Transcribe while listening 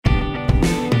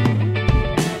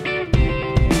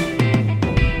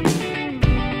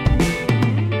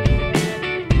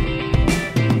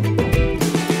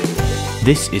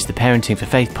This is the Parenting for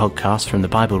Faith podcast from the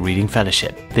Bible Reading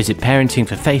Fellowship. Visit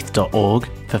parentingforfaith.org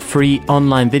for free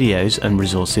online videos and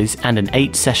resources and an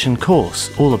 8-session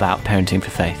course all about parenting for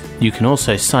faith. You can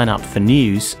also sign up for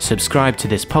news, subscribe to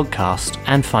this podcast,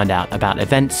 and find out about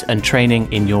events and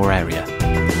training in your area.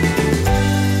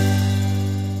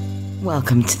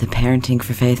 Welcome to the Parenting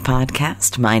for Faith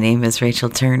podcast. My name is Rachel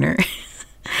Turner,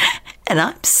 and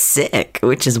I'm sick,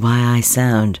 which is why I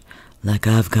sound like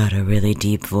I've got a really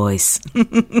deep voice.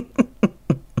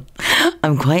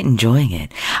 I'm quite enjoying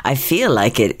it. I feel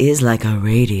like it is like a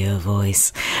radio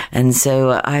voice. And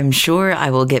so I'm sure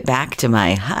I will get back to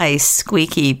my high,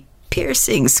 squeaky,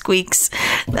 piercing squeaks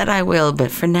that I will. But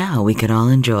for now, we can all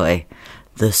enjoy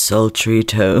the sultry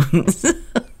tones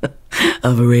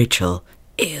of Rachel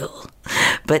ill.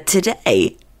 But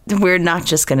today, we're not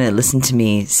just going to listen to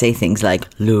me say things like,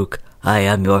 Luke, I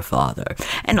am your father,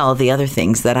 and all the other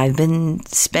things that I've been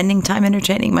spending time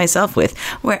entertaining myself with.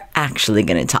 We're actually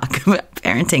going to talk about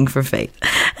parenting for faith.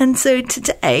 And so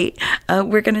today,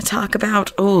 we're going to talk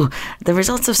about, the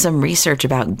results of some research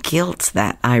about guilt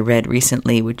that I read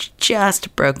recently, which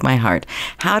just broke my heart.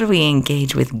 How do we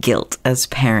engage with guilt as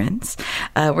parents?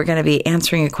 We're going to be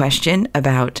answering a question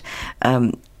about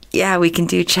we can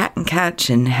do chat and catch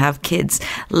and have kids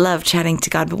love chatting to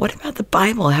God. But what about the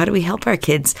Bible? How do we help our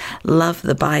kids love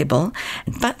the Bible?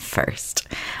 But first,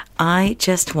 I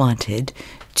just wanted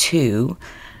to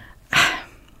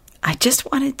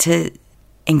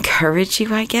encourage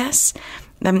you, I guess.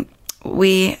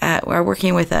 We are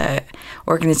working with an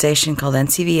organization called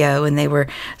NCVO, and they were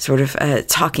sort of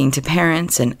talking to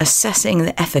parents and assessing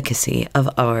the efficacy of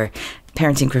our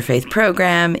Parenting for Faith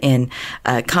program in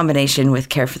combination with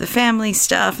Care for the Family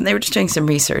stuff. And they were just doing some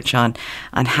research on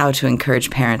how to encourage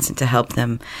parents and to help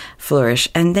them flourish.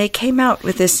 And they came out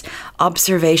with this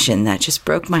observation that just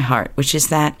broke my heart, which is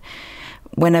that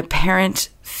when a parent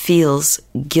feels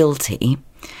guilty,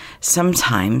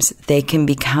 sometimes they can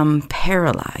become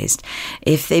paralyzed.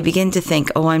 If they begin to think,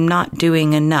 I'm not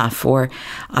doing enough, or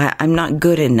I'm not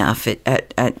good enough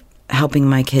at helping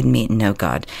my kid meet and know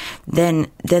God,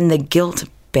 then the guilt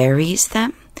buries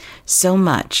them so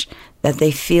much that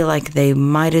they feel like they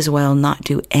might as well not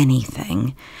do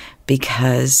anything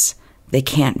because they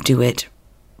can't do it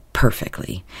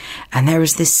perfectly. And there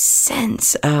was this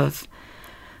sense of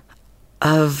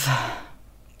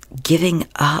giving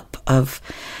up, of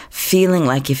feeling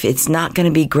like if it's not going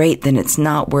to be great, then it's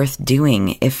not worth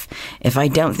doing. If I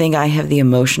don't think I have the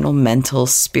emotional, mental,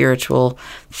 spiritual,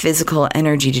 physical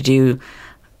energy to do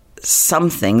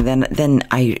something, then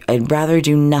I'd rather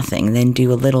do nothing than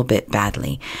do a little bit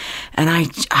badly. And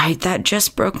I that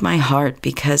just broke my heart,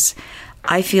 because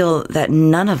I feel that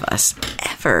none of us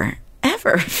ever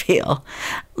feel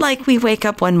like we wake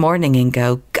up one morning and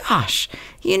go, gosh,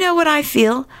 you know what I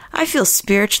feel? I feel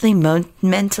spiritually,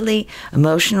 mentally,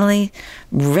 emotionally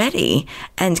ready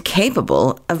and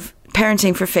capable of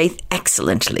parenting for faith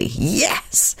excellently.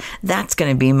 Yes, that's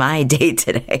going to be my day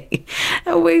today.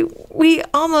 We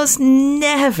almost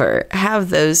never have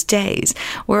those days.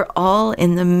 We're all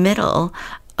in the middle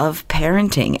of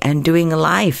parenting and doing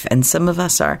life. And some of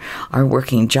us are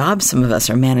working jobs. Some of us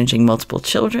are managing multiple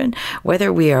children.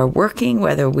 Whether we are working,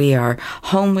 whether we are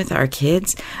home with our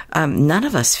kids, none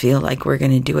of us feel like we're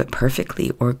going to do it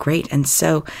perfectly or great. And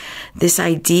so this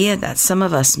idea that some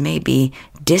of us may be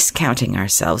discounting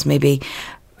ourselves, maybe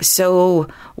so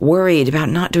worried about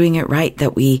not doing it right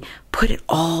that we put it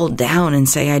all down and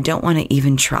say, I don't want to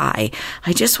even try.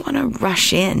 I just want to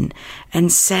rush in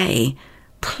and say,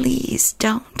 please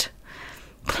don't.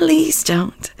 Please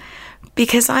don't.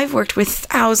 Because I've worked with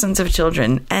thousands of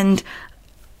children and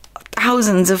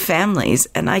thousands of families,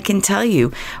 and I can tell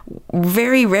you,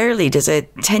 very rarely does a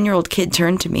 10-year-old kid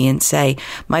turn to me and say,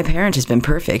 my parent has been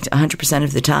perfect 100%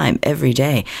 of the time, every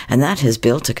day, and that has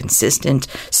built a consistent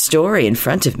story in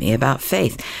front of me about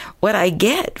faith. What I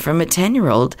get from a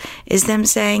 10-year-old is them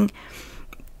saying,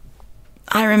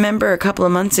 I remember a couple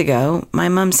of months ago, my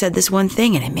mom said this one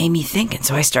thing and it made me think. And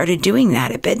so I started doing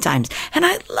that at bedtimes. And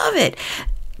I love it.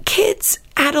 Kids,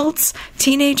 adults,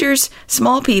 teenagers,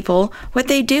 small people, what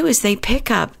they do is they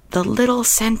pick up the little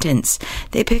sentence.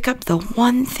 They pick up the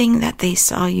one thing that they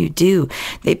saw you do.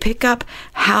 They pick up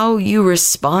how you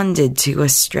responded to a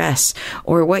stress,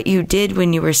 or what you did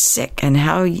when you were sick and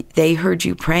how they heard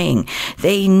you praying.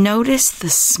 They notice the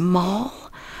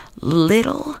small,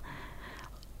 little,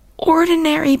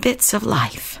 ordinary bits of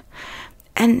life.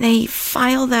 And they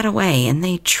file that away and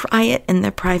they try it in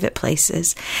their private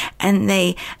places and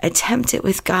they attempt it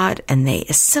with God and they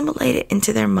assimilate it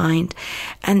into their mind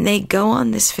and they go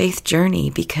on this faith journey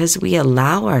because we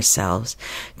allow ourselves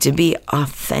to be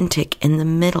authentic in the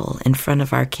middle in front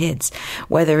of our kids.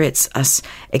 Whether it's us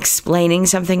explaining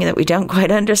something that we don't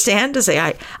quite understand to say,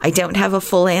 I don't have a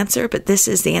full answer, but this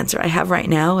is the answer I have right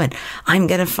now and I'm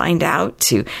going to find out,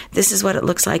 to this is what it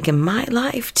looks like in my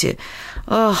life, to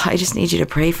oh, I just need you to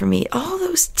pray for me. All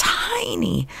those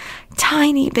tiny,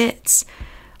 tiny bits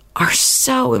are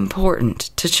so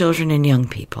important to children and young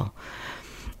people.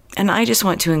 And I just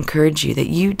want to encourage you that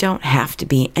you don't have to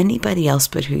be anybody else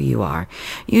but who you are.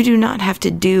 You do not have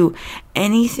to do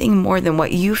anything more than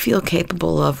what you feel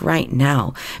capable of right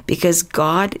now, because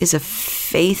God is a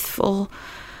faithful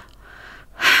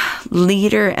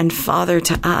leader and father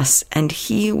to us, and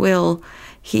He will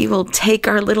take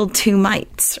our little 2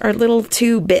 mites, our little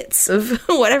 2 bits of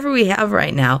whatever we have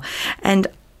right now, and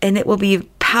it will be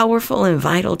powerful and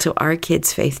vital to our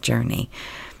kids' faith journey.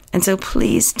 And so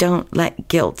please don't let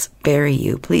guilt bury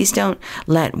you. Please don't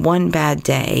let one bad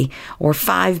day or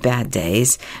 5 bad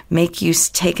days make you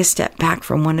take a step back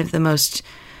from one of the most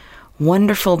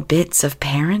wonderful bits of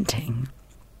parenting.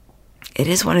 It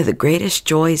is one of the greatest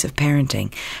joys of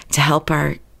parenting to help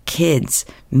our kids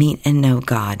meet and know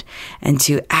God and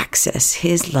to access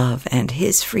His love and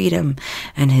His freedom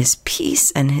and His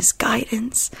peace and His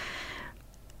guidance.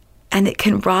 And it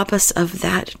can rob us of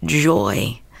that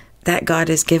joy that God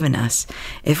has given us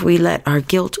if we let our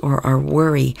guilt or our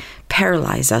worry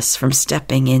paralyze us from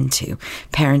stepping into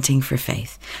parenting for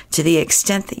faith to the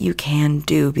extent that you can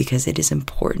do, because it is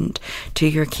important to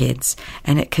your kids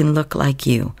and it can look like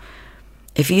you.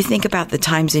 If you think about the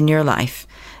times in your life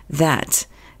that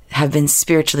have been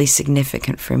spiritually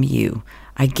significant from you,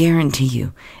 I guarantee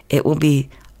you it will be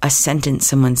a sentence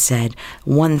someone said,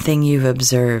 one thing you've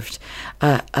observed,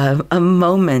 a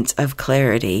moment of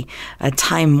clarity, a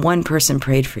time one person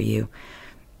prayed for you.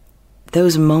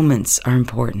 Those moments are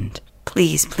important.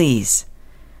 Please, please,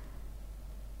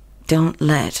 don't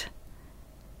let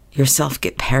yourself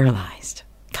get paralyzed,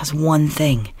 because one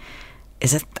thing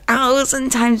is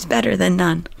 1,000 times better than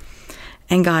none.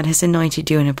 And God has anointed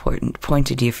you and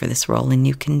appointed you for this role, and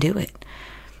you can do it.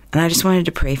 And I just wanted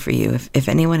to pray for you. If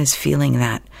anyone is feeling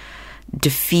that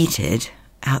defeated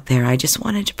out there, I just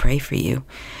wanted to pray for you.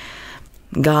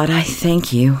 God, I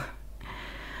thank you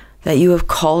that you have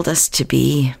called us to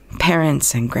be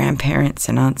parents and grandparents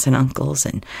and aunts and uncles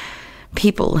and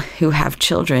people who have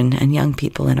children and young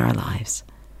people in our lives.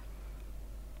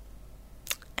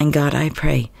 And God, I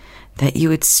pray that you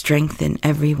would strengthen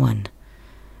everyone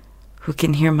who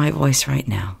can hear my voice right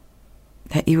now,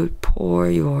 that you would pour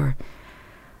your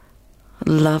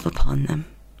love upon them,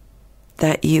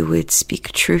 that you would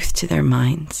speak truth to their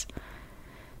minds,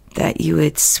 that you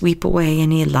would sweep away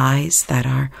any lies that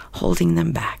are holding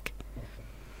them back.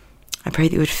 I pray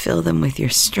that you would fill them with your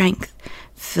strength,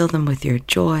 fill them with your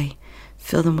joy,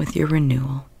 fill them with your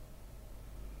renewal,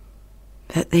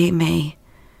 that they may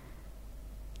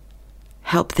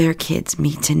help their kids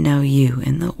meet to know you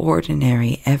in the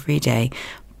ordinary, everyday,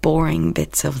 boring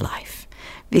bits of life,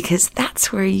 because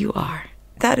that's where you are.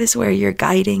 That is where you're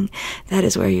guiding. That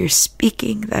is where you're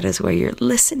speaking. That is where you're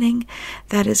listening.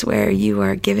 That is where you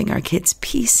are giving our kids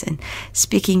peace and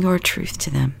speaking your truth to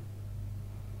them.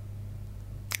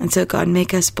 And so, God,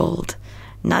 make us bold,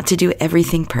 not to do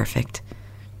everything perfect,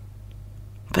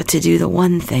 but to do the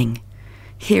one thing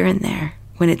here and there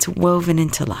when it's woven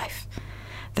into life,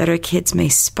 that our kids may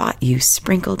spot you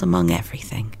sprinkled among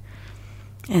everything,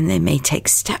 and they may take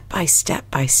step by step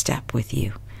by step with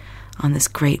you on this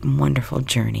great and wonderful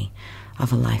journey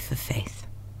of a life of faith.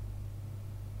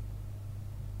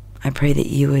 I pray that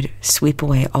you would sweep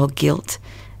away all guilt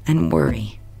and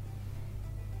worry,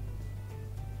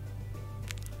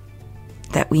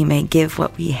 that we may give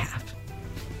what we have,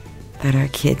 that our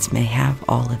kids may have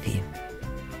all of you.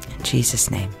 In Jesus'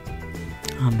 name,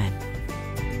 amen.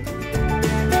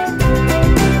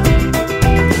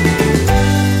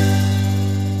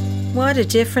 What a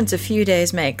difference a few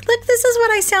days make. Look, this is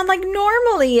what I sound like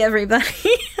normally, everybody.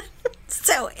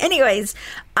 So anyways,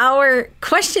 our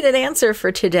question and answer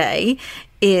for today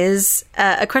is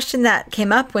a question that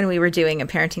came up when we were doing a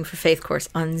Parenting for Faith course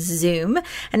on Zoom.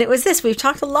 And it was this: we've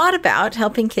talked a lot about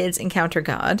helping kids encounter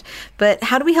God, but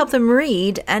how do we help them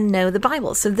read and know the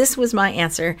Bible? So this was my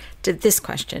answer to this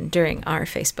question during our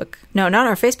Facebook, no, not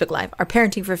our Facebook Live, our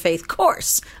Parenting for Faith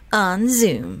course on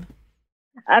Zoom.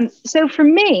 So for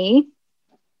me,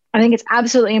 I think it's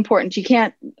absolutely important. You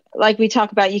can't, like we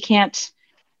talk about, you can't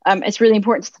it's really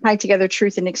important to tie together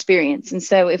truth and experience. And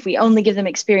so if we only give them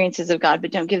experiences of God,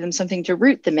 but don't give them something to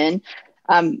root them in,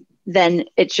 then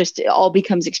it all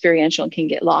becomes experiential and can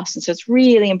get lost. And so it's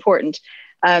really important.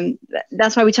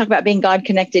 That's why we talk about being God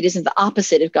connected isn't the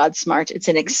opposite of God smart. It's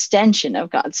an extension of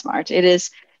God smart. It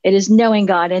is knowing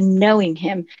God and knowing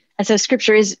him. And so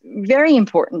scripture is very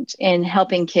important in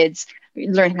helping kids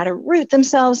learn how to root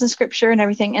themselves in scripture and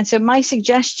everything. And so my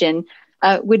suggestion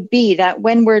would be that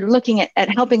when we're looking at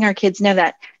helping our kids know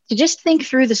that, to just think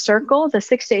through the circle, the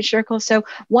 6-stage circle. So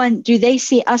one, do they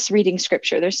see us reading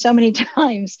scripture? There's so many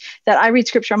times that I read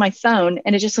scripture on my phone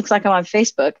and it just looks like I'm on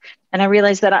Facebook. And I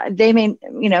realize that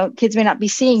kids may not be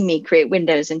seeing me create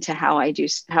windows into how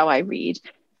I read,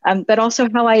 but also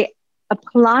how I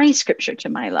apply scripture to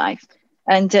my life.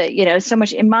 And, so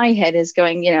much in my head is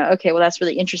going, okay, well, that's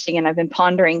really interesting. And I've been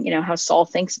pondering, how Saul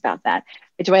thinks about that.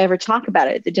 But do I ever talk about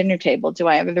it at the dinner table? Do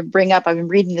I ever bring up, I've been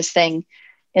reading this thing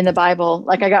in the Bible.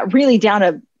 Like I got really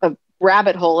down a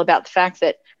rabbit hole about the fact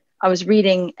that I was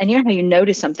reading, and how you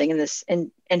notice something in this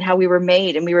and how we were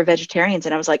made and we were vegetarians.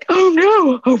 And I was like,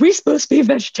 oh no, are we supposed to be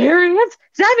vegetarians?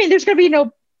 Does that mean there's going to be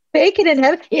no bacon in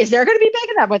heaven? Is there going to be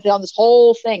bacon? I went down this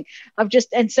whole thing of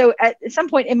and so at some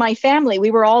point in my family,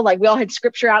 we were all like, we all had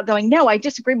scripture out going, no, I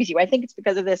disagree with you. I think it's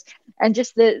because of this. And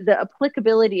just the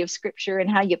applicability of scripture and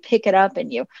how you pick it up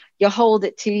and you hold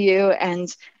it to you.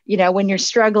 And, when you're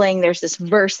struggling, there's this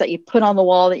verse that you put on the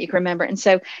wall that you can remember. And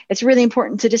so it's really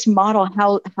important to just model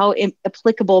how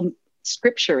applicable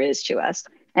scripture is to us,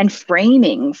 and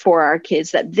framing for our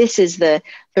kids that this is the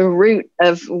root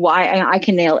of why I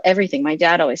can nail everything. My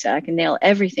dad always said, I can nail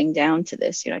everything down to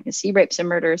this. I can see rapes and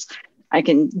murders. I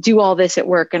can do all this at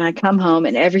work, and I come home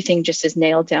and everything just is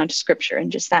nailed down to scripture and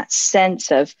just that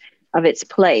sense of its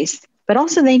place. But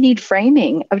also they need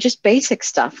framing of just basic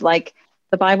stuff. Like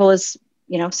the Bible is,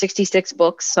 66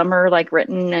 books, some are like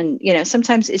written, and,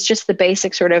 sometimes it's just the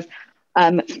basic sort of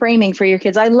framing for your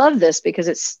kids. I love this because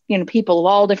it's, people of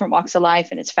all different walks of life,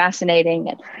 and it's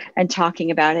fascinating and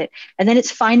talking about it. And then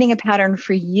it's finding a pattern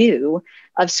for you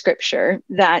of scripture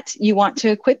that you want to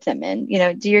equip them in.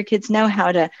 Do your kids know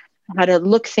how to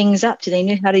look things up? Do they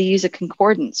know how to use a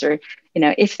concordance? Or,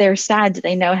 if they're sad, do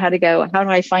they know how to go, how do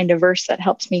I find a verse that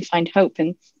helps me find hope?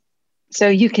 And so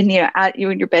you can, at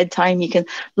in your bedtime, you can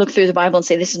look through the Bible and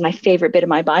say, this is my favorite bit of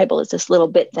my Bible, is this little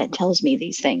bit that tells me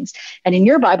these things. And in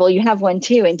your Bible, you have one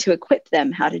too, and to equip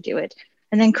them how to do it.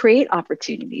 And then create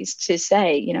opportunities to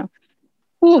say,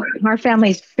 our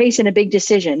family's facing a big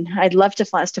decision. I'd love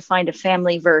us to find a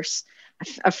family verse,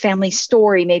 a family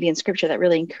story, maybe in scripture, that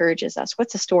really encourages us.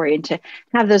 What's a story? And to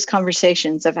have those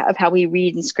conversations of how we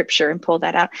read in scripture and pull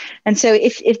that out. And so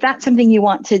if that's something you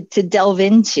want to delve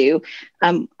into,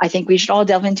 I think we should all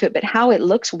delve into it, but how it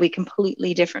looks will be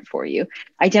completely different for you.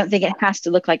 I don't think it has to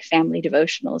look like family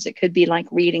devotionals. It could be like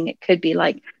reading. It could be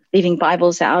like leaving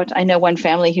Bibles out. I know one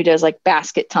family who does like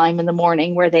basket time in the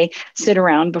morning, where they sit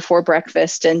around before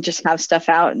breakfast and just have stuff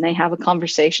out, and they have a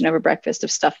conversation over breakfast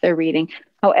of stuff they're reading.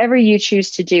 However you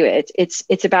choose to do it,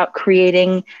 it's about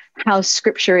creating how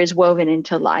scripture is woven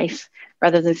into life,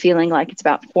 rather than feeling like it's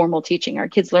about formal teaching. Our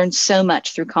kids learn so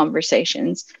much through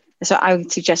conversations. So I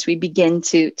would suggest we begin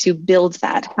to build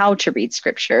that, how to read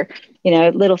scripture,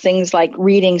 little things like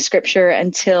reading scripture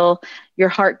until your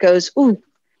heart goes, ooh,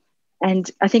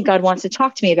 and I think God wants to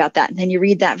talk to me about that. And then you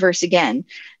read that verse again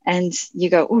and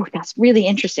you go, oh, that's really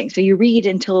interesting. So you read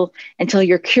until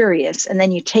you're curious, and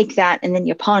then you take that and then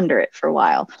you ponder it for a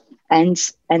while, and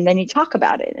then you talk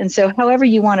about it. And so however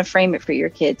you want to frame it for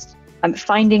your kids,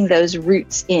 finding those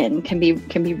roots in can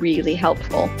be really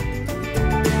helpful.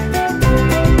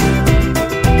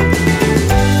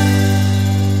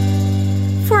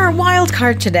 For our wild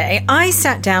card today, I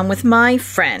sat down with my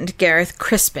friend, Gareth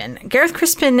Crispin. Gareth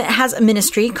Crispin has a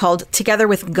ministry called Together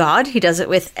with God. He does it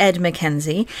with Ed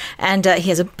McKenzie, and he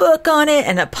has a book on it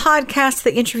and a podcast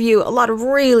that interview a lot of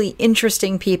really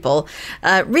interesting people,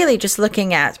 really just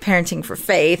looking at parenting for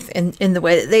faith in the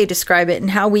way that they describe it,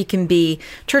 and how we can be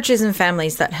churches and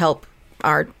families that help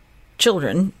our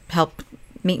children help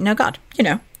meet and know God,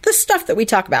 the stuff that we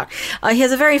talk about. He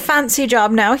has a very fancy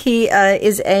job now. He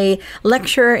is a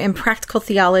lecturer in practical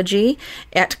theology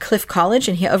at Cliff College,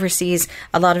 and he oversees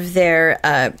a lot of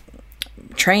their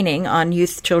training on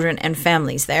youth, children, and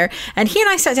families there. And he and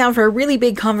I sat down for a really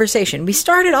big conversation. We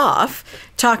started off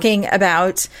talking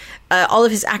about all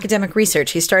of his academic research.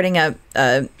 He's starting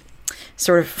a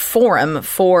sort of forum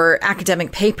for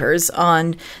academic papers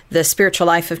on the spiritual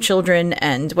life of children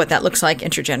and what that looks like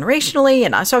intergenerationally.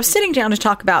 And so I was sitting down to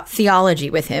talk about theology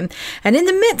with him. And in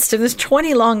the midst of this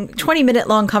 20-minute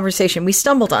long conversation, we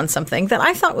stumbled on something that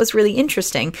I thought was really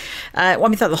interesting. I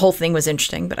thought the whole thing was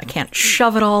interesting, but I can't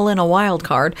shove it all in a wild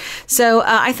card. So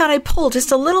I thought I'd pull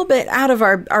just a little bit out of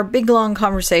our big, long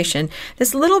conversation.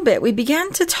 This little bit, we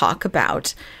began to talk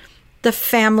about the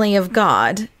family of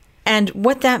God and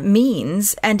what that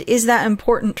means, and is that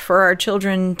important for our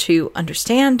children to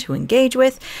understand, to engage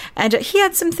with? And he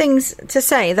had some things to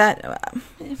say that,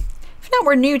 if not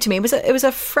were new to me, it was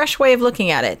a fresh way of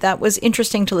looking at it that was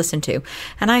interesting to listen to.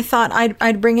 And I thought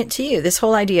I'd bring it to you, this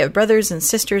whole idea of brothers and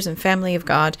sisters and family of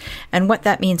God, and what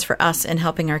that means for us in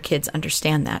helping our kids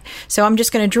understand that. So I'm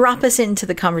just going to drop us into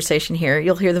the conversation here.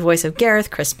 You'll hear the voice of Gareth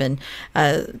Crispin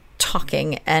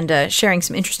talking and sharing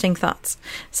some interesting thoughts.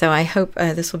 So I hope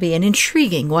this will be an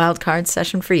intriguing wildcard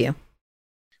session for you.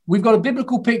 We've got a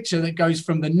biblical picture that goes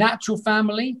from the natural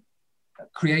family,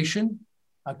 creation,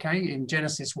 okay, in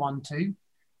Genesis 1-2,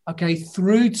 okay,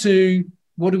 through to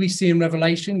what do we see in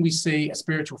Revelation? We see a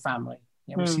spiritual family.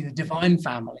 We see the divine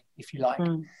family, if you like.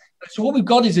 So what we've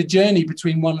got is a journey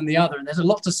between one and the other. And there's a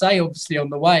lot to say, obviously, on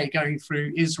the way, going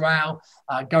through Israel,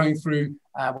 going through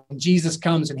when Jesus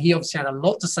comes. And he obviously had a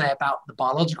lot to say about the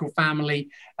biological family,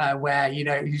 where,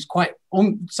 he's quite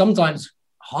sometimes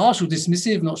harsh or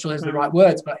dismissive. Not sure there's the right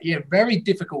words, but very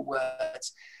difficult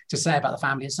words to say about the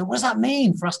family. And so what does that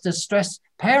mean for us to stress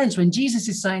parents when Jesus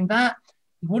is saying that?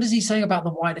 What is he saying about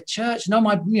the wider church? No,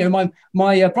 my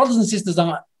brothers and sisters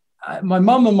aren't, my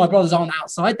mum and my brothers aren't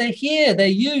outside. They're here. They're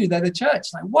you. They're the church.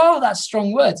 Like, wow, that's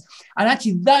strong words. And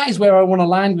actually, that is where I want to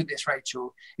land with this,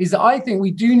 Rachel, is that I think we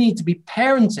do need to be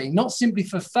parenting, not simply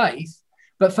for faith,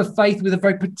 but for faith with a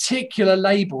very particular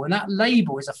label. And that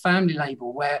label is a family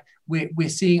label where we're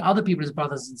seeing other people as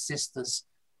brothers and sisters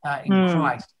in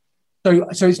Christ.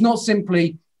 So it's not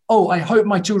simply, I hope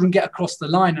my children get across the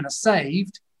line and are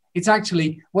saved. It's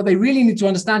actually what they really need to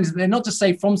understand is that they're not just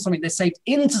saved from something, they're saved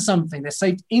into something. They're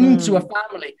saved into a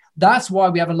family. That's why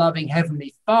we have a loving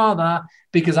Heavenly Father,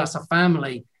 because that's a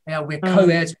family. We're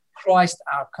co-heirs with Christ,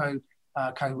 our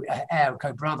co-heir,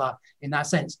 co-brother in that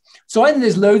sense. So I think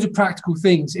there's loads of practical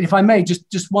things. If I may,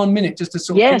 just 1 minute, just to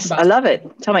sort of Yes, think about I love it.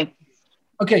 Tell me.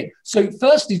 Okay, so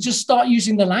firstly, just start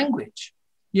using the language.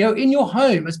 In your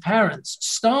home as parents,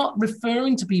 start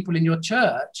referring to people in your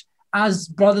church as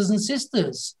brothers and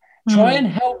sisters. Try and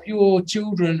help your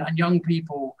children and young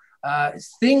people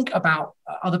think about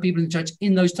other people in the church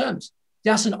in those terms.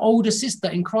 That's an older sister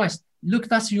in Christ. Look,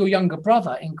 that's your younger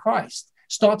brother in Christ.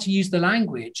 Start to use the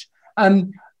language.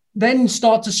 Then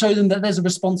start to show them that there's a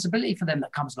responsibility for them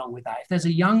that comes along with that. If there's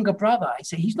a younger brother, I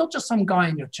say, he's not just some guy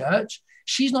in your church.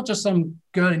 She's not just some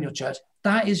girl in your church.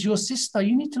 That is your sister.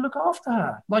 You need to look after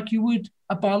her like you would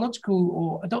a biological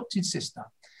or adopted sister.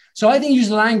 So I think use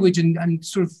the language and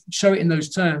sort of show it in those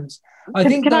terms.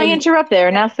 Can I interrupt there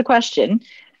and ask the question?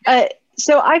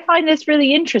 So I find this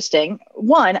really interesting.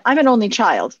 One, I'm an only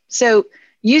child. So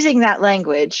using that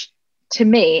language to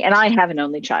me, and I have an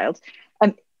only child,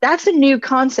 that's a new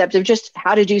concept of just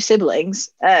how to do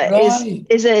siblings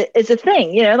is a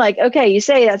thing. Okay, you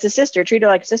say that's a sister, treat her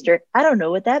like a sister. I don't know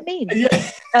what that means.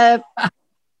 Yeah.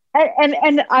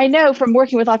 And I know from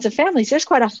working with lots of families, there's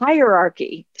quite a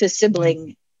hierarchy to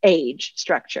sibling age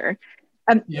structure.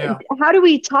 How do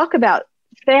we talk about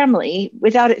family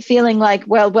without it feeling like,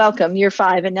 well, welcome, you're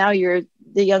 5 and now you're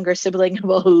the younger sibling of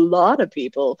a lot of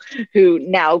people who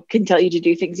now can tell you to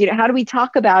do things. How do we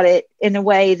talk about it in a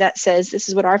way that says this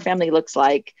is what our family looks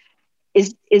like?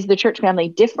 Is the church family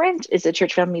different? Is the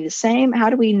church family the same? How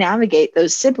do we navigate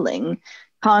those sibling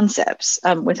concepts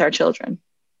with our children?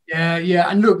 Yeah.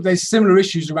 And look, there's similar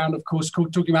issues around, of course,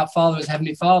 talking about father as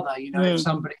Heavenly Father. If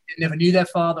somebody never knew their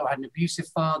father or had an abusive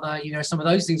father, some of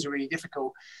those things are really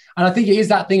difficult. And I think it is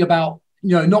that thing about,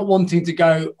 not wanting to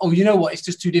go, oh, you know what, it's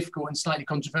just too difficult and slightly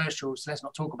controversial, so let's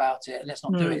not talk about it, let's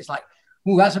not do it. It's like,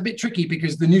 well, that's a bit tricky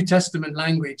because the New Testament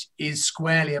language is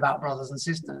squarely about brothers and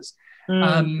sisters.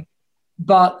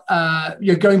 But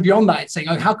going beyond that, it's saying,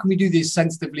 how can we do this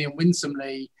sensitively and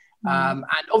winsomely? And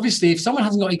obviously, if someone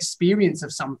hasn't got experience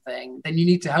of something, then you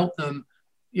need to help them,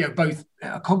 both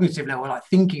a cognitive level, like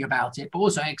thinking about it, but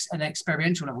also an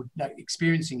experiential level,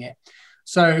 experiencing it.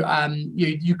 So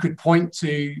you could point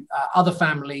to other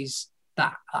families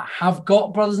that have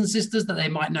got brothers and sisters that they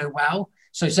might know well.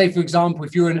 So say, for example,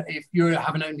 if you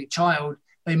have an only child,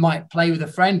 they might play with a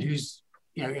friend who's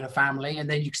in a family, and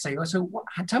then you can say, oh, so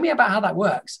tell me about how that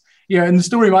works. And the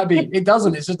story might be, it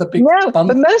doesn't. It's just a big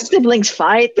but most siblings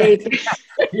fight. They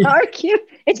argue.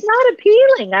 It's not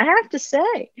appealing, I have to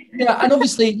say. Yeah, and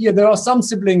obviously, there are some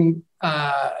sibling,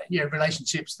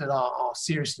 relationships that are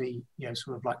seriously,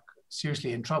 sort of like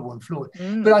seriously in trouble and flawed.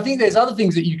 But I think there's other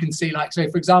things that you can see, like, so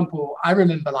for example, I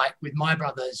remember like with my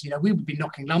brothers, we would be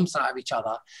knocking lumps out of each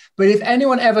other. But if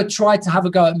anyone ever tried to have a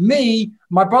go at me,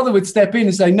 my brother would step in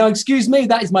and say, no, excuse me,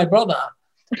 that is my brother.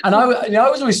 And I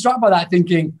was always struck by that,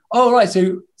 thinking, oh, right,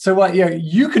 so what,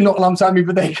 you can knock lumps out of me,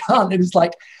 but they can't. And it's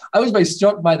like, I was very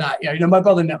struck by that. My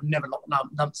brother never knocked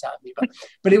lumps out of me,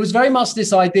 but it was very much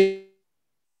this idea.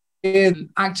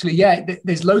 Actually,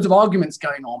 there's loads of arguments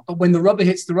going on, but when the rubber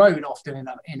hits the road, often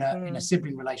in a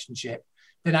sibling relationship,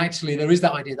 then actually there is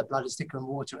that idea that blood is thicker than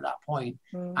water at that point.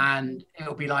 And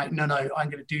it'll be like, no, I'm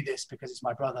going to do this because it's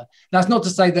my brother. That's not to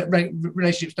say that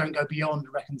relationships don't go beyond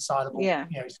a reconcilable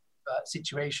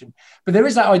situation, but there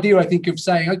is that idea, I think, of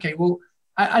saying, okay, well,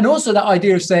 and also that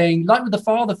idea of saying, like with the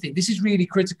father thing, this is really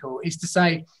critical, is to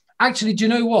say, actually, do you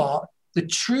know what? The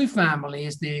true family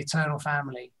is the eternal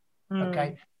family.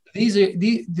 Okay. These are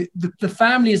the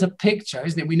family is a picture,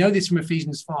 isn't it? We know this from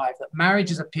Ephesians 5, that marriage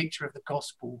is a picture of the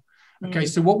gospel. Okay,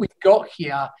 so what we've got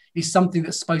here is something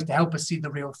that's supposed to help us see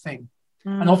the real thing.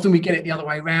 And often we get it the other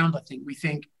way around. I think we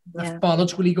think the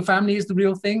biological legal family is the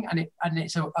real thing, and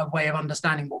it's a way of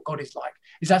understanding what God is like.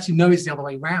 It's actually, no, it's the other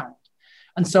way around.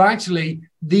 And so actually,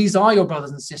 these are your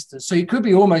brothers and sisters. So it could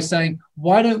be almost saying,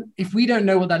 if we don't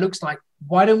know what that looks like,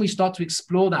 why don't we start to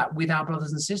explore that with our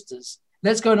brothers and sisters?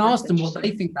 Let's go and ask them what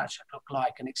they think that should look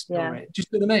like and explore it. Do you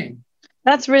see what I mean?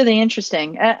 That's really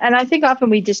interesting. And I think often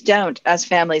we just don't, as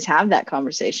families, have that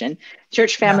conversation.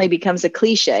 Church family becomes a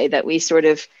cliche that we sort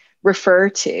of refer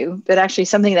to, but actually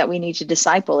something that we need to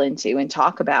disciple into and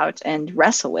talk about and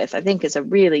wrestle with, I think, is a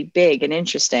really big and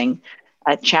interesting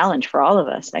challenge for all of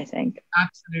us, I think.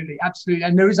 Absolutely.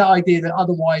 And there is that idea that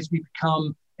otherwise we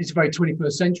become, it's a very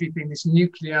 21st century thing, this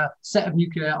set of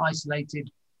nuclear isolated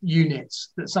units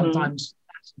that sometimes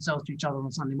attach themselves to each other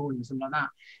on Sunday morning or something like that.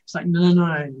 It's like,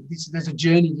 no. There's a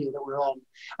journey here that we're on.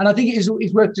 And I think it's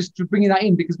worth just bringing that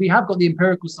in, because we have got the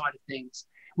empirical side of things,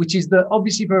 which is that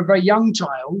obviously for a very young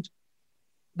child,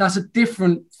 that's a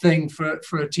different thing for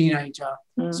a teenager.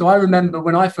 So I remember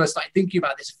when I first started thinking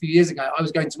about this a few years ago, I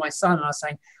was going to my son and I was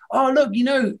saying, oh, look,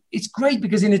 it's great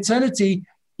because in eternity,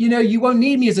 you won't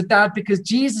need me as a dad because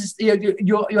Jesus,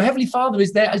 your heavenly Father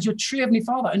is there as your true heavenly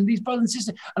Father, and these brothers and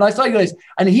sisters. And I started this,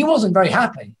 and he wasn't very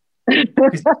happy. I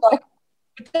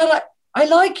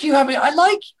like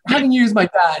having you as my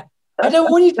dad. I don't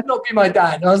want you to not be my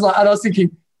dad. And I was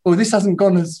thinking, oh, this hasn't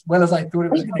gone as well as I thought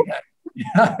it was going to go.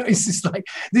 It's just like,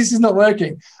 this is not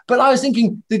working. But I was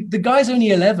thinking, the guy's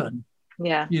only 11.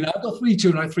 Yeah. I've got 3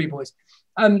 children, I have 3 boys.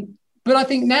 But I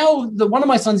think now that one of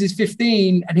my sons is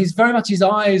 15 and he's very much, his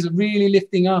eyes are really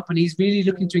lifting up and he's really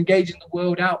looking to engage in the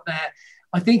world out there,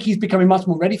 I think he's becoming much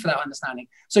more ready for that understanding.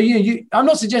 So, I'm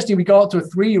not suggesting we go up to a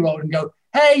 3-year-old and go,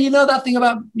 hey, that thing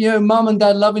about, mom and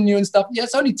dad loving you and stuff. Yeah,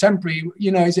 it's only temporary.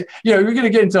 We're going to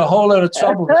get into a whole lot of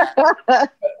trouble.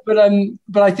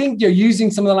 But I think using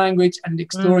some of the language and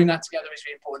exploring that together is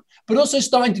really important. But also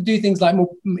starting to do things like more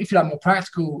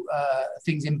practical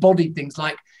things, embodied things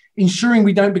like ensuring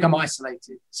we don't become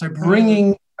isolated. So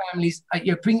bringing families,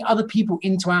 bringing other people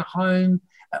into our home.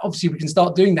 Obviously, we can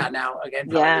start doing that now again.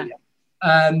 But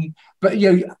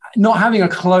not having a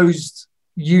closed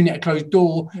unit, a closed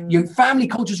door. Family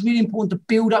culture is really important to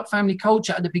build up family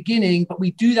culture at the beginning, but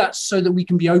we do that so that we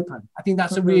can be open. I think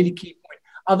that's a really key point.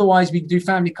 Otherwise, we do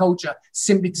family culture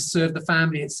simply to serve the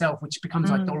family itself, which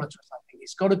becomes idolatrous. I think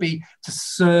it's got to be to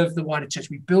serve the wider church.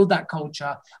 We build that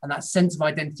culture and that sense of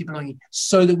identity belonging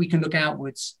so that we can look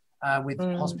outwards with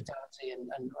hospitality and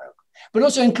but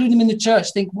also include them in the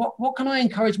church. Think, what can I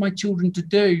encourage my children to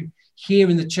do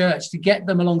here in the church to get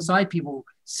them alongside people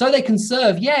so they can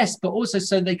serve, yes, but also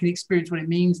so they can experience what it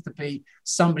means to be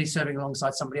somebody serving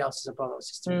alongside somebody else as a brother or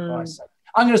sister in Christ. So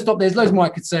I'm going to stop. There's loads more I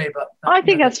could say, but I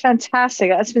think that's fantastic.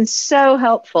 That's been so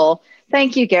helpful.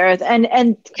 Thank you, Gareth.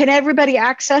 And can everybody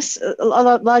access a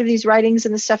lot of these writings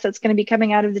and the stuff that's going to be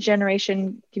coming out of the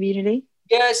Generation community?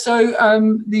 Yeah. So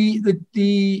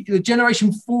the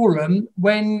Generation Forum,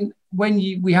 when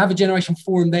we have a Generation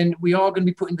Forum, then we are going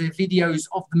to be putting the videos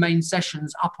of the main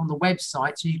sessions up on the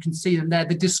website so you can see them there.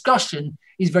 The discussion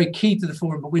is very key to the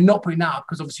forum, but we're not putting that up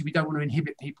because obviously we don't want to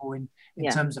inhibit people in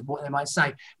terms of what they might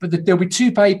say. But there'll be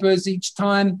 2 papers each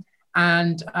time,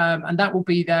 and that will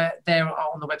be there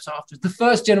on the website afterwards. The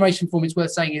first Generation Forum, it's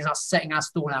worth saying, is us setting our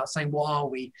stall out, saying what are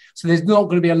we. So there's not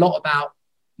going to be a lot about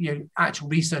actual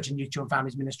research in Youth, Children,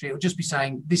 Families Ministry. It'll just be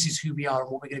saying this is who we are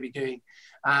and what we're going to be doing.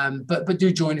 But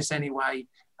do join us anyway.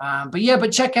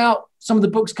 But check out some of the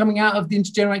books coming out of the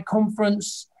Intergenerate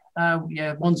conference.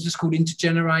 One's just called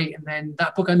Intergenerate, and then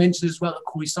that book I mentioned as well that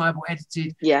Corey Seibel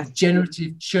edited,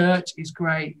 Generative Church, is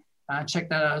great. Check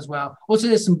that out as well. Also,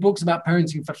 there's some books about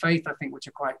parenting for faith, I think, which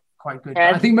are quite good.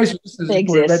 I think most of us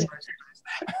exist.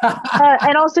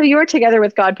 And also your Together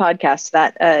with God podcast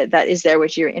that is there,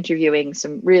 which you're interviewing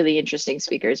some really interesting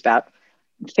speakers about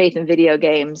faith and video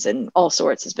games and all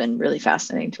sorts. Has been really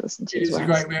fascinating to listen to. It's a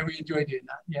great way. We enjoyed doing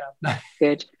that. Yeah.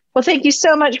 Good. Well, thank you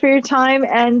so much for your time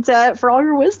and for all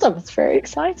your wisdom. It's very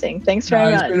exciting. Thanks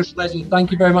very much. It's been a pleasure.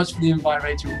 Thank you very much for the invite,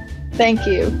 Rachel. Thank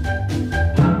you.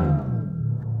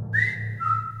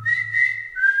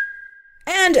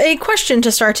 And a question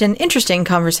to start an interesting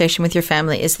conversation with your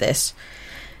family is this.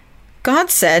 God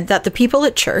said that the people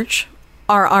at church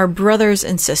are our brothers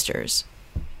and sisters.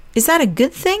 Is that a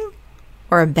good thing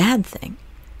or a bad thing?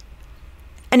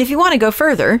 And if you want to go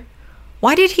further,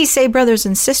 why did he say brothers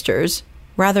and sisters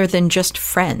rather than just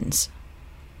friends?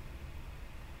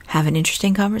 Have an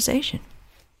interesting conversation.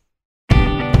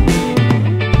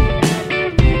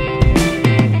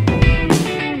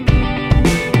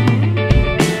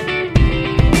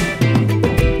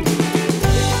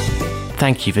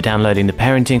 Thank you for downloading the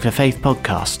Parenting for Faith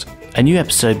podcast. A new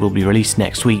episode will be released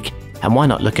next week, and why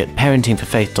not look at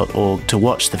parentingforfaith.org to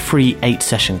watch the free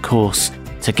 8-session course,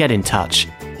 to get in touch,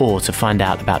 or to find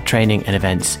out about training and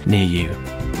events near you.